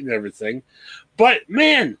great and everything. But,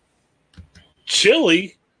 man,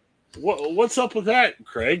 chili, what's up with that,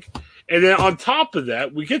 Craig? And then on top of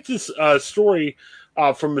that, we get this story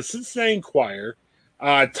from the Cincinnati Enquirer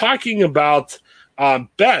talking about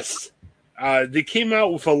best. They came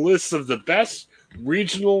out with a list of the best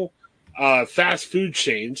regional fast food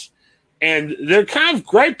chains. And they're kind of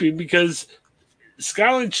griping because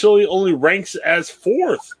Skyline Chili only ranks as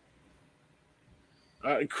 4th.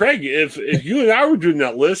 Craig, if you and I were doing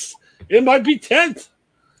that list, it might be 10th.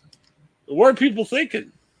 What are people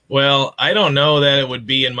thinking? Well, I don't know that it would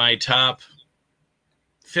be in my top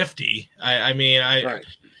 50. I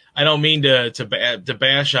don't mean to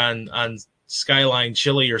bash on Skyline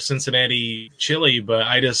Chili or Cincinnati Chili, but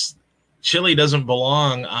chili doesn't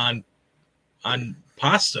belong on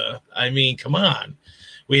pasta. I mean, come on.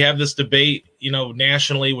 We have this debate,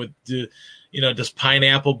 nationally with does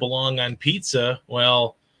pineapple belong on pizza?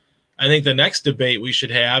 Well, I think the next debate we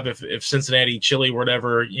should have, if Cincinnati Chili were to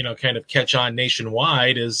ever, kind of catch on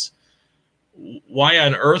nationwide, is why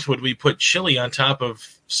on earth would we put chili on top of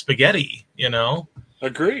spaghetti?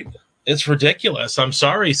 Agreed. It's ridiculous. I'm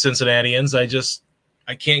sorry, Cincinnatians.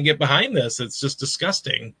 I can't get behind this. It's just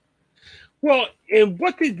disgusting. Well, and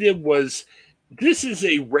what they did was, this is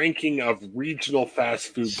a ranking of regional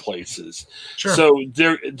fast food places. Sure. So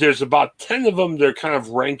there's about 10 of them they're kind of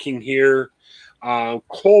ranking here.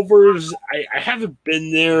 Culver's, I haven't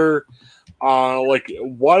been there. Like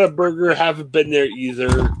Whataburger, haven't been there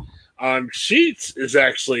either. Sheetz is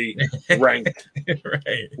actually ranked.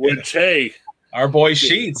 Right. Which, hey. Our boy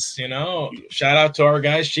Sheetz, shout out to our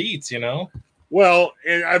guy Sheetz, Well,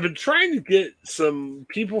 and I've been trying to get some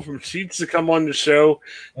people from Sheetz to come on the show.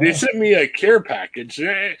 They sent me a care package.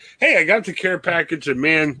 Hey, I got the care package, and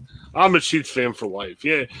man, I'm a Sheetz fan for life.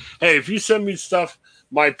 Yeah. Hey, if you send me stuff,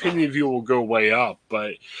 my opinion of you will go way up.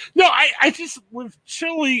 But no, I just, with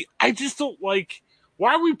chili, I just don't like,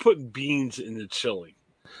 why are we putting beans in the chili?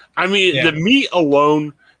 I mean, the meat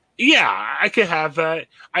alone, yeah, I could have that.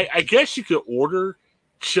 I guess you could order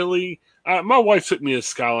chili. My wife took me to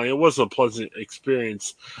Skyline. It wasn't a pleasant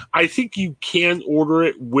experience. I think you can order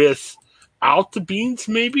it without the beans,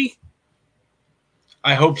 maybe.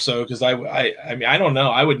 I hope so, because I mean, I don't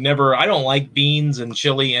know. I don't like beans and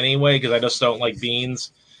chili anyway, because I just don't like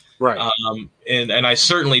beans. Right. And I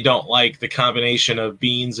certainly don't like the combination of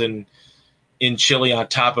beans and in chili on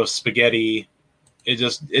top of spaghetti. It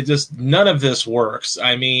just none of this works.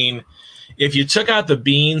 I mean, if you took out the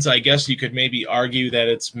beans, I guess you could maybe argue that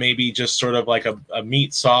it's maybe just sort of like a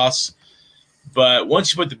meat sauce. But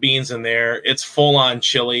once you put the beans in there, it's full on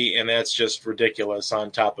chili, and that's just ridiculous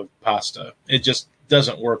on top of pasta. It just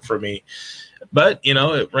doesn't work for me. But,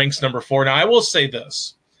 it ranks number 4. Now, I will say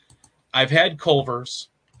this. I've had Culver's,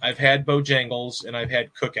 I've had Bojangles, and I've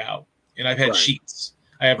had Cookout, and I've had Sheetz.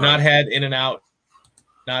 I have not had In-N-Out,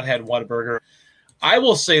 not had Whataburger. I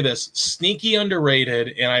will say this, sneaky underrated,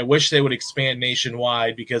 and I wish they would expand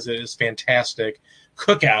nationwide because it is fantastic.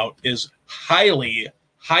 Cookout is highly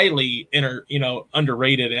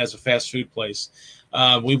underrated as a fast food place.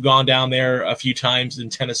 We've gone down there a few times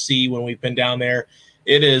in Tennessee when we've been down there.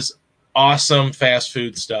 It is awesome fast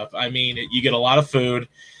food stuff. I mean, you get a lot of food.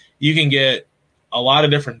 You can get a lot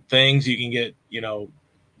of different things. You can get,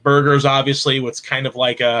 burgers, obviously, what's kind of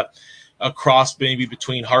like a cross maybe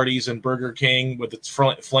between Hardee's and Burger King with its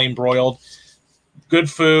flame broiled. Good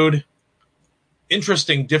food,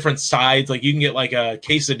 interesting different sides. Like you can get like a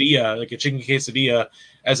quesadilla, like a chicken quesadilla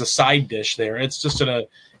as a side dish there. It's just an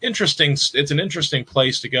interesting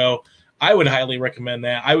place to go. I would highly recommend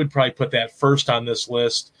that. I would probably put that first on this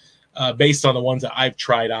list based on the ones that I've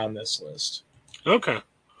tried on this list. Okay.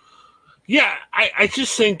 Yeah, I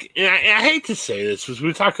just think, and I hate to say this, because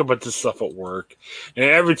we talk about this stuff at work, and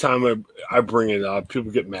every time I bring it up,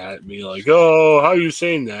 people get mad at me, like, oh, how are you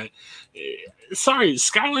saying that? Sorry,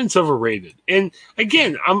 Skyline's overrated. And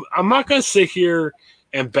again, I'm not going to sit here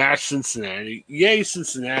and bash Cincinnati. Yay,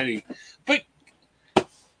 Cincinnati. But,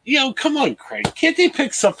 come on, Craig. Can't they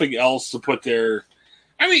pick something else to put there?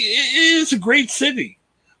 I mean, it is a great city.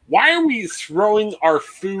 Why are we throwing our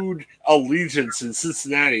food allegiance in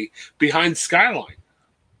Cincinnati behind Skyline?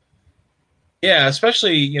 Yeah,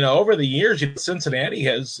 especially, over the years, Cincinnati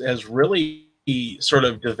has really sort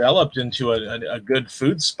of developed into a good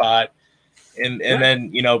food spot. And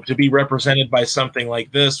then, to be represented by something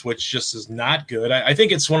like this, which just is not good. I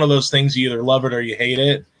think it's one of those things you either love it or you hate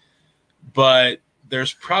it. But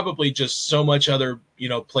there's probably just so much other,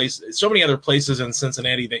 so many other places in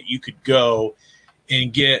Cincinnati that you could go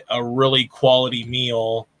and get a really quality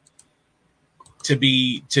meal to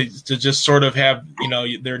just sort of have,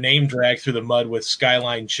 their name dragged through the mud with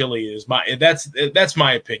Skyline Chili that's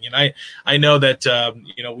my opinion. I know that,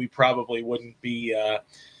 we probably wouldn't be,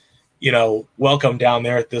 welcome down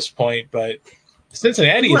there at this point, but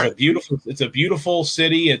Cincinnati is a beautiful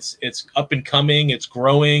city. It's up and coming. It's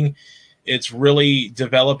growing. It's really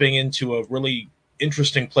developing into a really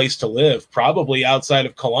interesting place to live, probably outside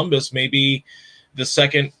of Columbus, maybe the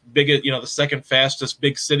second biggest, the second fastest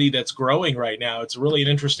big city that's growing right now. It's really an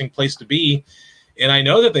interesting place to be. And I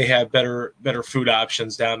know that they have better food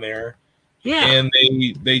options down there. Yeah. And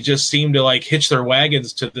they just seem to like hitch their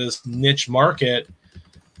wagons to this niche market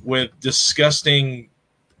with disgusting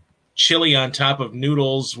chili on top of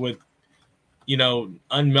noodles with,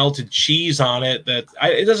 unmelted cheese on it.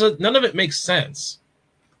 None of it makes sense.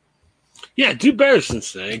 Yeah, do better,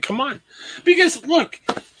 Cincinnati. Come on. Because look,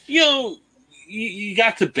 you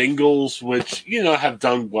got the Bengals, which, have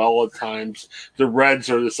done well at times. The Reds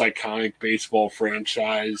are this iconic baseball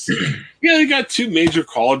franchise. They got two major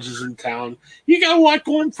colleges in town. You got a lot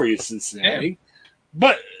going for you, Cincinnati. Yeah.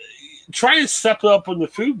 But try and step it up in the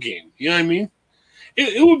food game. You know what I mean?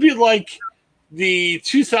 It would be like the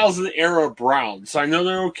 2000 era Browns. I know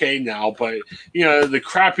they're okay now, but, the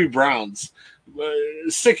crappy Browns,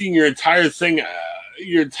 sticking your entire thing,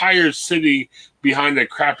 your entire city behind a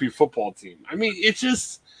crappy football team. I mean, it's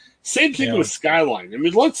just same thing with Skyline. I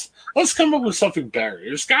mean, let's come up with something better.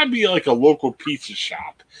 There's got to be like a local pizza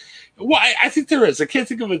shop. Well, I think there is. I can't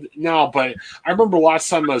think of it now, but I remember last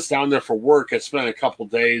time I was down there for work, I spent a couple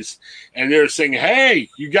days, and they were saying, hey,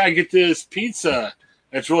 you got to get this pizza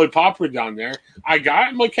that's really popular down there. I got it.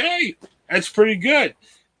 I'm like, hey, that's pretty good.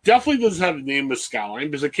 Definitely doesn't have the name of Skyline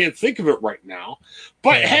because I can't think of it right now.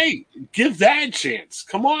 But, hey, give that a chance.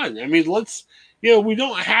 Come on. I mean, let's – we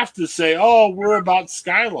don't have to say, oh, we're about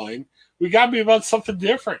Skyline. We got to be about something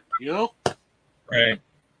different, Right.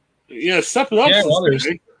 Step it up.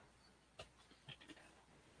 Yeah,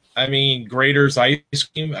 I mean, Grater's ice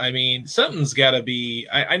cream. I mean, something's got to be.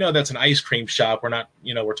 I know that's an ice cream shop. We're not,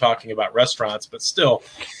 we're talking about restaurants, but still,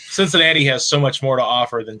 Cincinnati has so much more to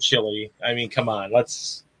offer than chili. I mean, come on,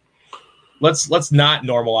 let's not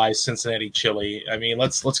normalize Cincinnati chili. I mean,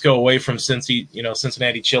 let's go away from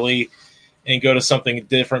Cincinnati chili and go to something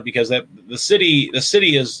different because the city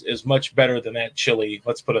is much better than that chili.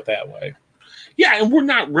 Let's put it that way. Yeah, and we're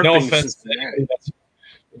not ripping no offense, Cincinnati.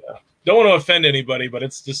 Don't want to offend anybody, but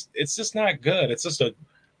it's just not good. It's just a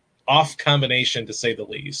off combination to say the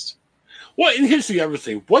least. Well, and here's the other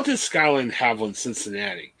thing. What does Skyline have on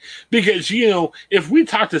Cincinnati? Because, if we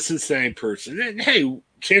talk to a Cincinnati person, and hey,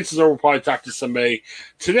 chances are we'll probably talk to somebody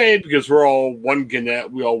today because we're all one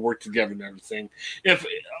Gannett. We all work together and everything.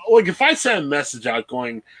 If I send a message out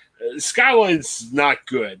going, Skyline's not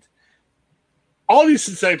good, all these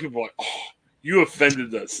Cincinnati people are like, oh, you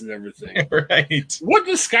offended us and everything. Right. What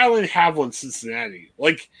does Skyline have on Cincinnati?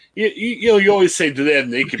 Like, you always say, do they have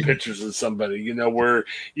naked pictures of somebody,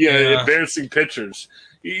 embarrassing pictures?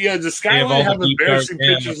 Does Skyline have embarrassing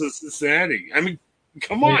pictures of Cincinnati? I mean,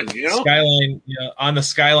 come on, Skyline, on the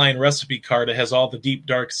Skyline recipe card, it has all the deep,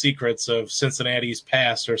 dark secrets of Cincinnati's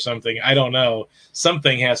past or something. I don't know.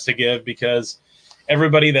 Something has to give because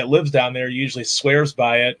everybody that lives down there usually swears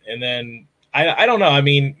by it. And then I don't know. I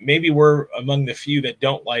mean, maybe we're among the few that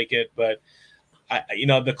don't like it, but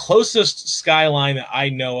the closest Skyline that I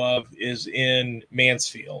know of is in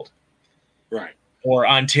Mansfield, Right. or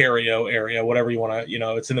Ontario area, whatever you want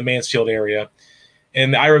to, it's in the Mansfield area.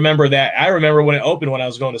 And I remember when it opened, when I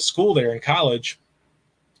was going to school there in college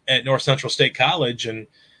at North Central State College. And,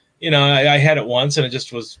 I had it once and it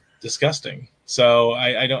just was disgusting. So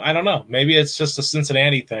I don't know. Maybe it's just a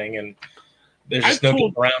Cincinnati thing and there's just no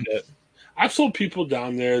getting around it. I've told people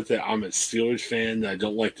down there that I'm a Steelers fan, that I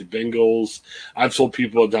don't like the Bengals. I've told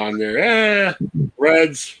people down there,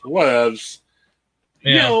 Reds, whatevs.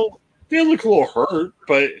 Yeah. They look a little hurt,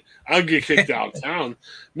 but I'll get kicked out of town.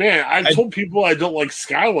 Man, I told people I don't like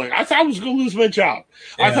Skyline. I thought I was going to lose my job.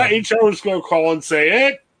 Yeah. I thought HR was going to call and say,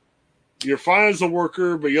 hey, you're fine as a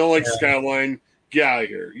worker, but you don't like Skyline. Get out of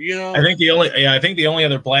here. I think the only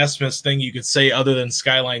other blasphemous thing you could say other than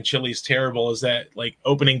Skyline Chili is terrible is that like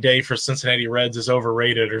opening day for Cincinnati Reds is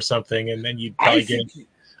overrated or something, and then you'd probably get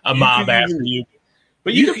a mob after you.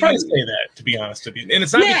 But you could probably say that, to be honest with you. And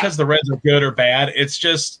it's not because the Reds are good or bad. It's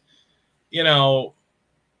just, I'm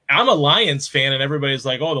a Lions fan, and everybody's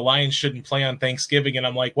like, oh, the Lions shouldn't play on Thanksgiving. And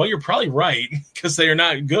I'm like, well, you're probably right because they are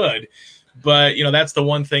not good. But, that's the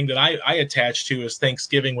one thing that I attach to is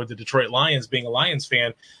Thanksgiving with the Detroit Lions, being a Lions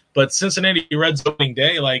fan. But Cincinnati Reds opening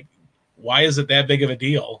day, like, why is it that big of a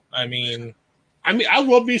deal? I mean, I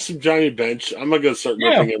love me some Johnny Bench. I'm not going to start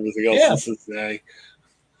ripping everything else in Cincinnati.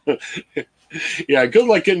 Yeah, good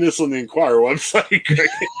luck getting this on the Inquirer website.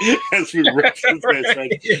 As we rip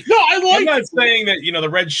Cincinnati. No, I'm not saying that, the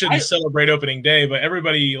Reds shouldn't celebrate opening day, but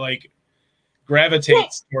everybody, like,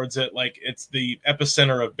 gravitates towards it like it's the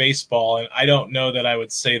epicenter of baseball, and I don't know that I would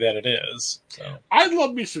say that it is. So I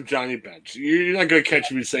love me some Johnny Bench. You're not going to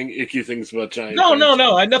catch me saying icky things about Johnny Bench.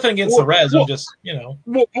 No. I have nothing against the Reds. I'm just,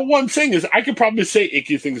 Well, one thing is I could probably say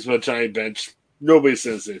icky things about Johnny Bench. Nobody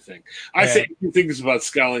says anything. I say icky things about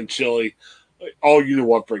Skyline Chili. All you know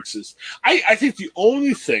what breaks is. I think the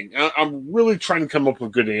only thing, I'm really trying to come up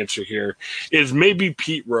with a good answer here, is maybe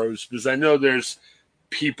Pete Rose, because I know there's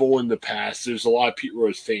people in the past. There's a lot of Pete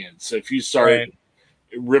Rose fans. So if you start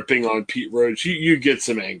ripping on Pete Rose, you get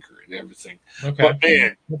some anger and everything. Okay. But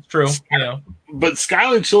man, that's true. But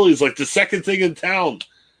Skyline Chili is like the second thing in town.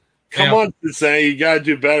 Come on, Cincinnati, you got to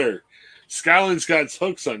do better. Skyline's got its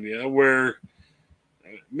hooks on you where,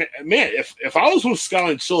 man, if I was with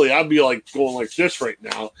Skyline Chili, I'd be like going like this right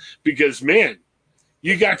now because, man,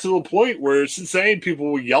 you got to the point where Cincinnati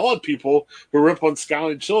people will yell at people who rip on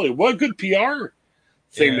Skyline Chili. What a good PR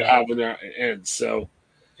thing to have in their end. So,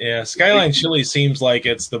 Skyline Chili seems like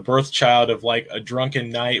it's the birth child of like a drunken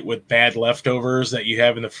night with bad leftovers that you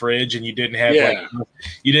have in the fridge, and you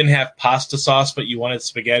didn't have pasta sauce, but you wanted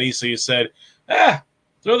spaghetti, so you said,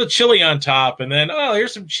 throw the chili on top, and then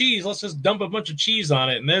here's some cheese. Let's just dump a bunch of cheese on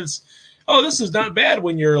it, and then this is not bad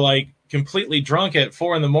when you're like completely drunk at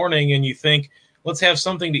 4 a.m. and you think, let's have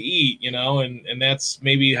something to eat, and that's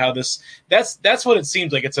maybe how that's what it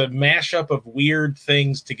seems like. It's a mashup of weird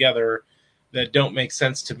things together that don't make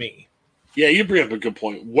sense to me. Yeah, you bring up a good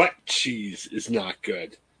point. Wet cheese is not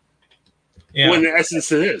good. Yeah. When in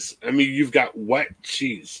essence it is. I mean, you've got wet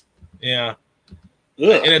cheese. Yeah.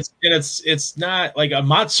 Ugh. And it's not like a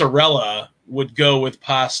mozzarella would go with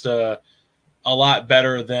pasta a lot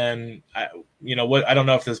better than I don't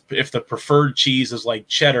know if the preferred cheese is like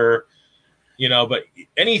cheddar. But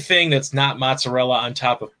anything that's not mozzarella on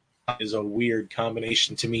top of is a weird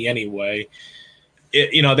combination to me anyway.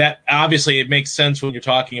 That obviously it makes sense when you're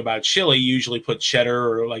talking about chili. You usually put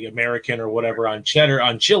cheddar or like American or whatever on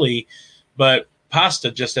chili, but pasta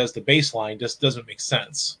just as the baseline just doesn't make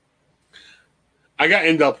sense. I got to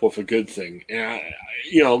end up with a good thing.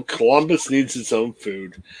 Columbus needs its own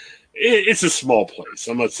food. It's a small place.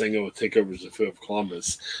 I'm not saying it will take over the food of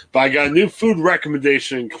Columbus, but I got a new food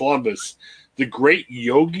recommendation in Columbus. The great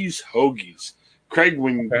Yogi's Hoagies. Craig,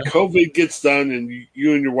 when COVID gets done and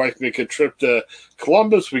you and your wife make a trip to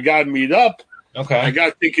Columbus, we got to meet up. Okay. I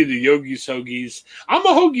got thinking of Yogi's Hoagies. I'm a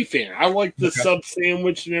hoagie fan. I like the sub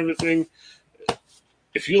sandwich and everything.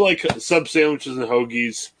 If you like sub sandwiches and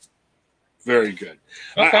hoagies, very good.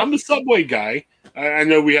 Okay. I'm a Subway guy. I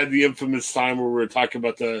know we had the infamous time where we were talking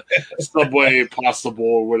about the Subway Pasta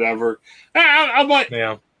Bowl or whatever. I'm like,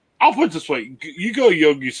 I'll put it this way. You go to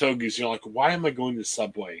Yogi's Hoagies, you're like, why am I going to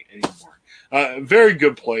Subway anymore? Very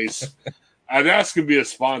good place. I'd ask to be a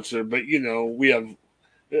sponsor, but,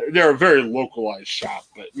 they're a very localized shop.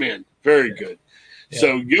 But, man, very good. Yeah. So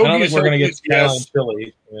Yogi's I don't think we're going to get Skyline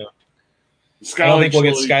Chili. Yeah. I don't think we'll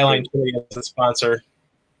get Skyline Chili as a sponsor.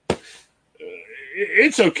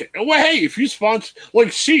 It's okay. Well, hey, if you sponsor,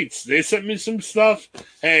 like Sheets, they sent me some stuff.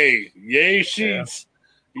 Hey, yay, Sheets.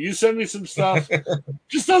 Yeah. You send me some stuff.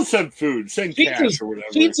 Just don't send food. Send cash or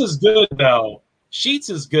whatever. Sheets is good, though. Sheets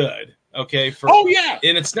is good. Okay. Yeah.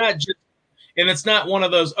 And it's not just. And it's not one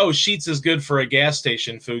of those, Sheets is good for a gas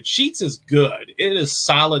station food. Sheets is good. It is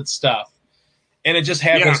solid stuff. And it just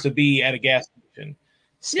happens to be at a gas station.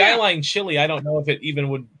 Skyline Chili, I don't know if it even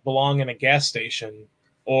would belong in a gas station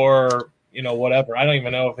or, whatever. I don't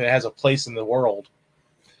even know if it has a place in the world.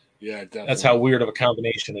 Yeah, definitely. That's how weird of a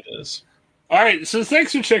combination it is. All right. So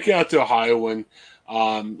thanks for checking out the Ohioan.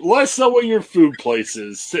 Let us know what your food place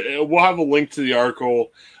is. We'll have a link to the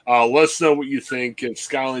article. Let us know what you think of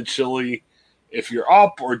Skyline Chili. If you're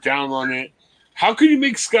up or down on it, how can you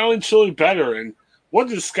make Skyline Chili better? And what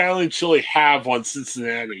does Skyline Chili have on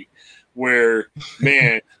Cincinnati? Where,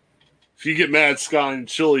 man, if you get mad at Skyline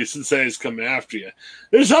Chili, Cincinnati's coming after you.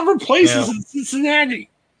 There's other places in Cincinnati.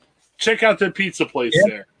 Check out their pizza place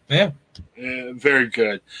there. Yeah. Very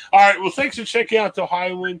good. All right. Well, thanks for checking out the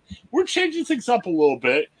Ohioan. We're changing things up a little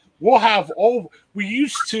bit. We'll have we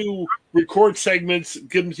used to record segments,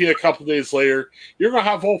 give them to you a couple days later. You're going to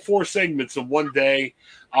have all 4 segments in one day.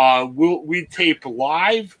 We tape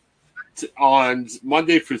live on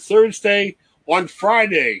Monday through Thursday. On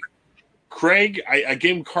Friday, Craig, I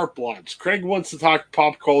gave him carte blanche. Craig wants to talk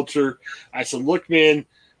pop culture. I said, look, man,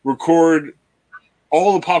 record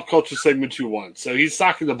all the pop culture segments you want. So he's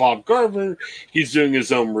talking to Bob Garver. He's doing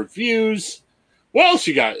his own reviews. What else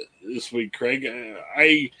you got this week, Craig?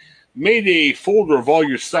 I made a folder of all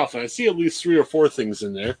your stuff, and I see at least 3 or 4 things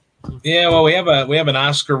in there. Yeah, well, we have an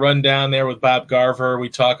Oscar rundown there with Bob Garver. We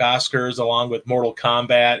talk Oscars along with Mortal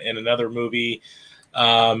Kombat and another movie.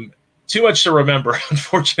 Too much to remember,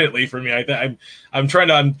 unfortunately, for me. I'm trying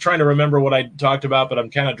to remember what I talked about, but I'm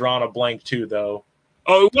kind of drawing a blank too, though.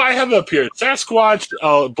 Oh, I have it up here.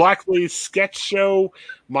 Sasquatch, Black Lace Sketch Show,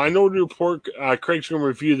 Minority Report. Craig's going to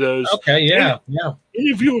review those. Okay, yeah.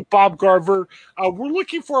 Interview with Bob Garver. We're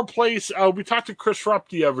looking for a place. We talked to Chris Rupp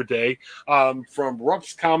the other day from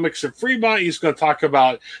Rupp's Comics in Fremont. He's going to talk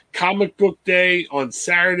about Comic Book Day on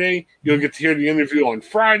Saturday. You'll get to hear the interview on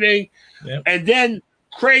Friday. Yep. And then,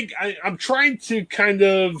 Craig, I'm trying to kind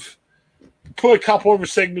of put a couple of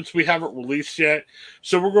segments we haven't released yet.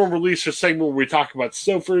 So we're going to release a segment where we talk about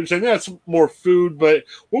Stouffer's, and that's more food, but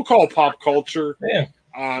we'll call it pop culture. Yeah.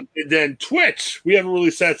 And then Twitch, we haven't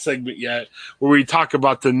released that segment yet, where we talk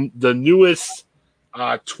about the newest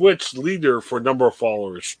Twitch leader for number of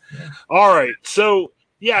followers. Yeah. All right. So,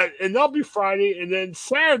 yeah, and that'll be Friday. And then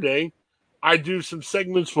Saturday, I do some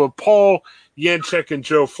segments with Paul Yanchek and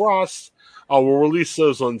Joe Frost. We'll release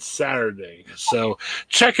those on Saturday. So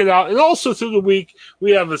check it out. And also through the week,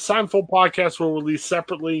 we have a Seinfeld podcast we'll release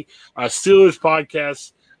separately, Steelers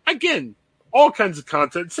podcast. Again, all kinds of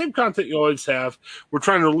content. Same content you always have. We're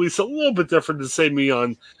trying to release a little bit different to save me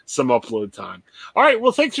on some upload time. All right.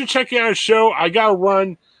 Well, thanks for checking out our show. I got to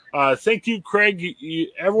run. Thank you, Craig.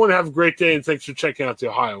 Everyone have a great day, and thanks for checking out the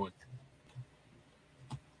Ohioan.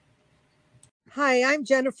 Hi, I'm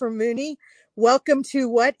Jennifer Mooney. Welcome to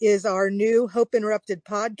what is our new Hope Interrupted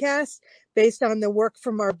podcast based on the work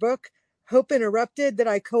from our book, Hope Interrupted, that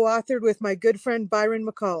I co-authored with my good friend Byron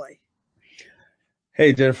McCauley.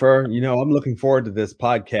 Hey, Jennifer, I'm looking forward to this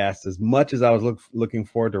podcast as much as I was looking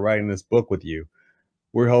forward to writing this book with you.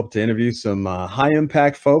 We hope to interview some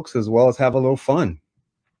high-impact folks as well as have a little fun.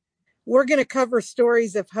 We're going to cover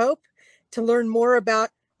stories of hope. To learn more about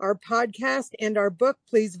our podcast and our book,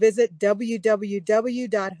 please visit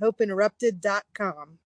www.hopeinterrupted.com.